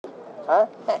Huh?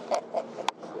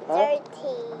 30.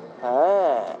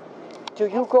 Ah. Do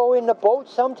you go in the boat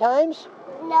sometimes?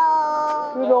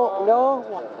 No. You don't know?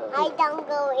 I don't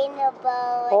go in the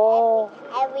boat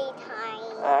every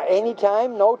time.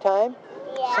 Anytime? No time?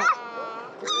 Yeah.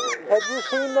 Have you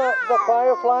seen the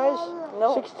fireflies?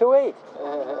 No. 6 to 8.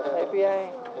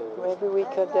 Maybe we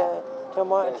could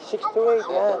come on 6 to 8.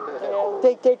 Yeah.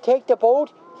 They take the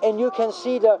boat and you can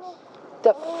see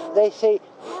they say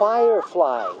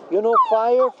firefly. You know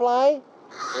firefly?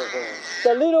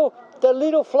 The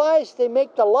little flies, they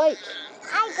make the light.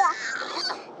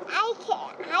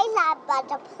 I like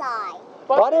butterfly.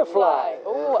 Butterfly.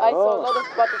 Oh, I saw a lot of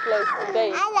butterflies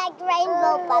today. I like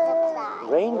rainbow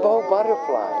butterfly. Rainbow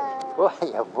butterfly.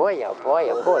 Boy, oh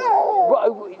boy.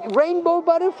 Rainbow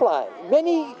butterfly.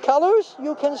 Many colors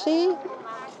you can see.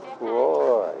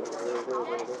 Boy.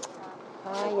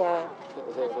 Yeah.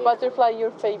 Butterfly,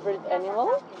 your favorite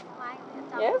animal?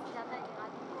 Yes?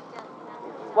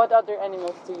 What other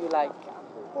animals do you like?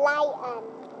 Lion.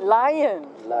 Lion.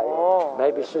 Oh.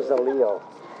 Maybe she's a Leo.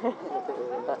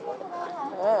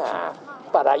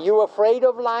 But are you afraid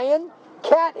of lion?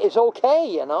 Cat is okay,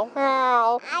 you know.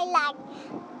 I like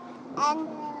and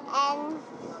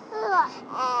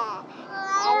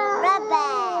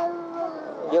rabbit.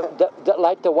 You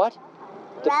like the what?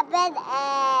 Rabbit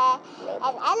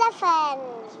and elephant.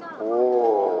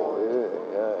 Oh,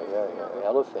 yeah.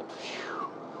 Elephant.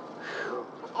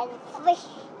 And fish.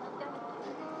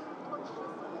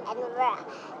 And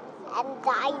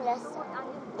dinosaur.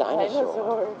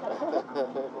 Dinosaur.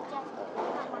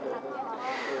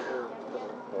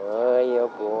 Oh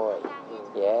boy.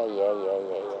 Yeah.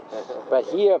 But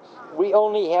here, we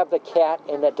only have the cat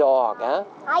and the dog, huh?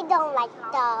 I don't like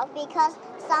dog because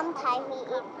sometimes he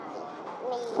eats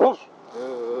me.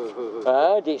 I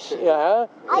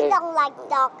don't like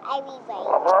dog anyway.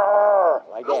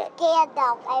 Like that. I scared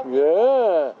dog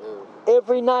everywhere. Yeah.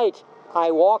 Every night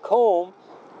I walk home,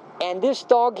 and this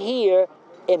dog here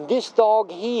and this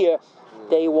dog here,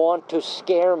 they want to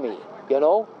scare me, you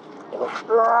know? They go,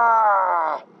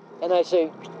 and I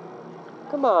say,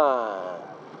 come on.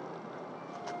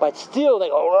 But still they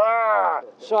go,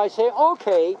 so I say,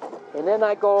 okay. And then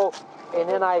I go, and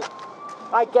then I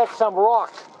get some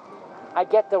rock. I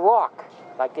get the rock,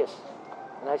 like this.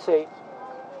 And I say,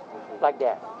 like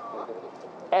that.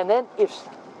 And then if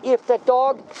the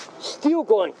dog still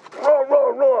going,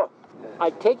 roar,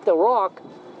 I take the rock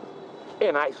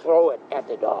and I throw it at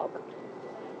the dog.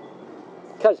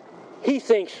 Because he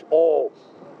thinks, oh,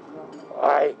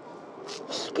 I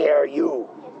scare you.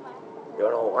 You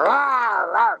know,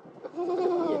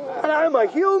 and I'm a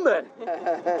human. You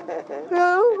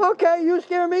know, okay, you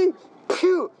scare me.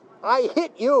 Phew, I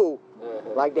hit you.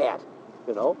 Like that,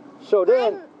 you know. So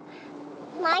then...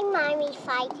 My mommy's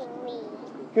fighting me.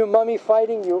 Your mommy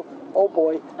fighting you? Oh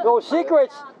boy. No,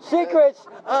 secrets!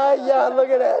 Ah, yeah, look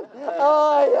at that.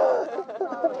 Ah, yeah.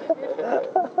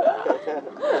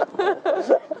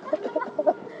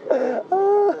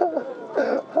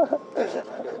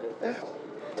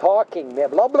 Talking, man.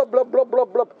 Blah, blah, blah, blah, blah,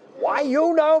 blah. Why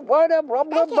you know? Blah, blah,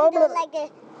 blah, blah, blah. I can do like a...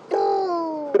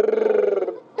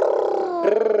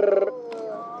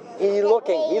 He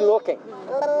looking.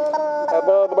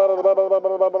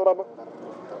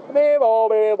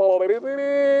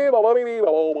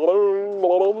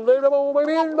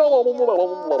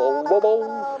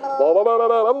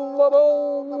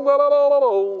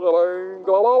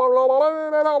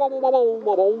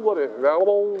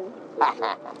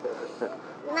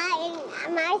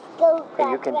 My school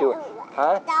got you can do it.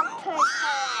 Huh? Dr. Toy.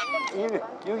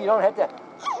 You don't have to.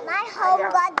 My home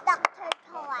got Dr.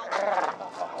 Toy.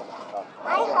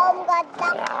 My home got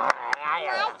Dr.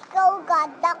 My school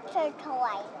got Dr.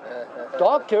 Toy.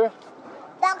 Doctor?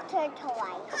 Dr.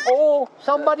 Toy. Oh,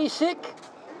 somebody sick?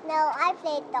 No, I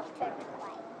played Dr.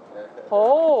 Toy.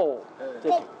 Oh.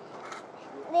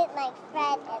 With my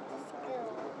friend at the school.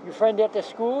 Your friend at the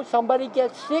school? Somebody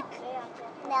gets sick?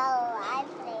 No, I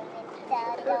play with the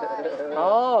dog.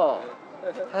 Oh.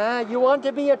 You want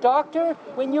to be a doctor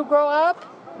when you grow up?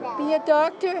 No. Be a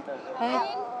doctor?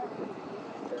 I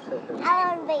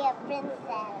want to be a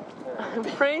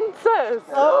princess. Princess.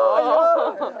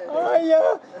 Oh,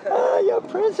 yeah,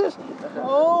 princess.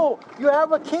 Oh, you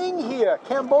have a king here.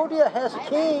 Cambodia has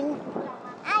king.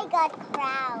 I got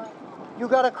crown. You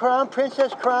got a crown,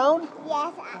 princess crown?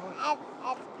 Yes, at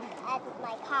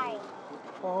my car.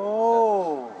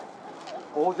 Oh,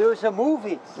 there's a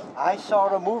movie. I saw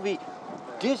the movie,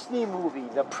 Disney movie,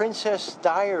 The Princess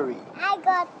Diary. I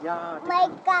got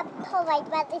makeup toy,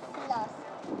 but it's lost.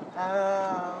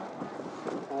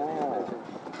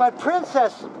 But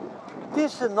princess,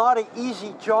 This is not an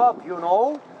easy job, you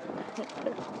know.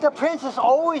 The princess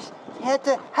always had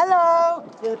to, hello.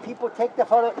 The people take the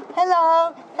photo,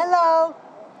 hello, hello.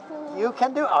 You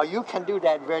can do, oh, you can do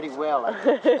that very well.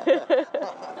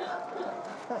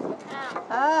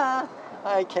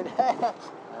 I can.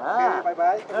 Okay,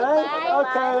 bye-bye.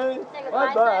 Okay,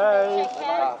 bye-bye.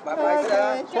 Bye-bye,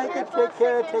 sir. Take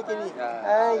care, take it easy.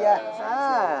 Yeah.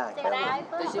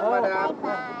 Thank you, madam.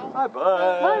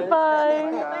 Bye-bye.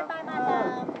 Bye-bye.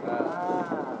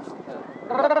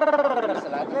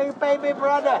 Hey, baby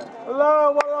brother.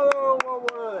 Hello,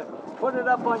 whoa. Put it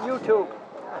up on YouTube.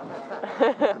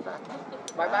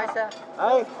 Bye-bye, sir.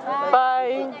 Hey.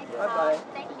 Bye. Bye-bye.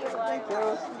 Thank you.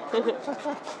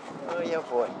 Oh, yeah,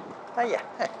 boy. Oh, yeah.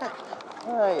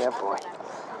 Oh, yeah, boy.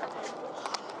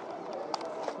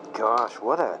 Gosh,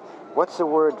 what's the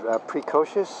word?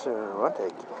 Precocious or what?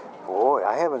 Boy,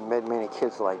 I haven't met many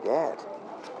kids like that.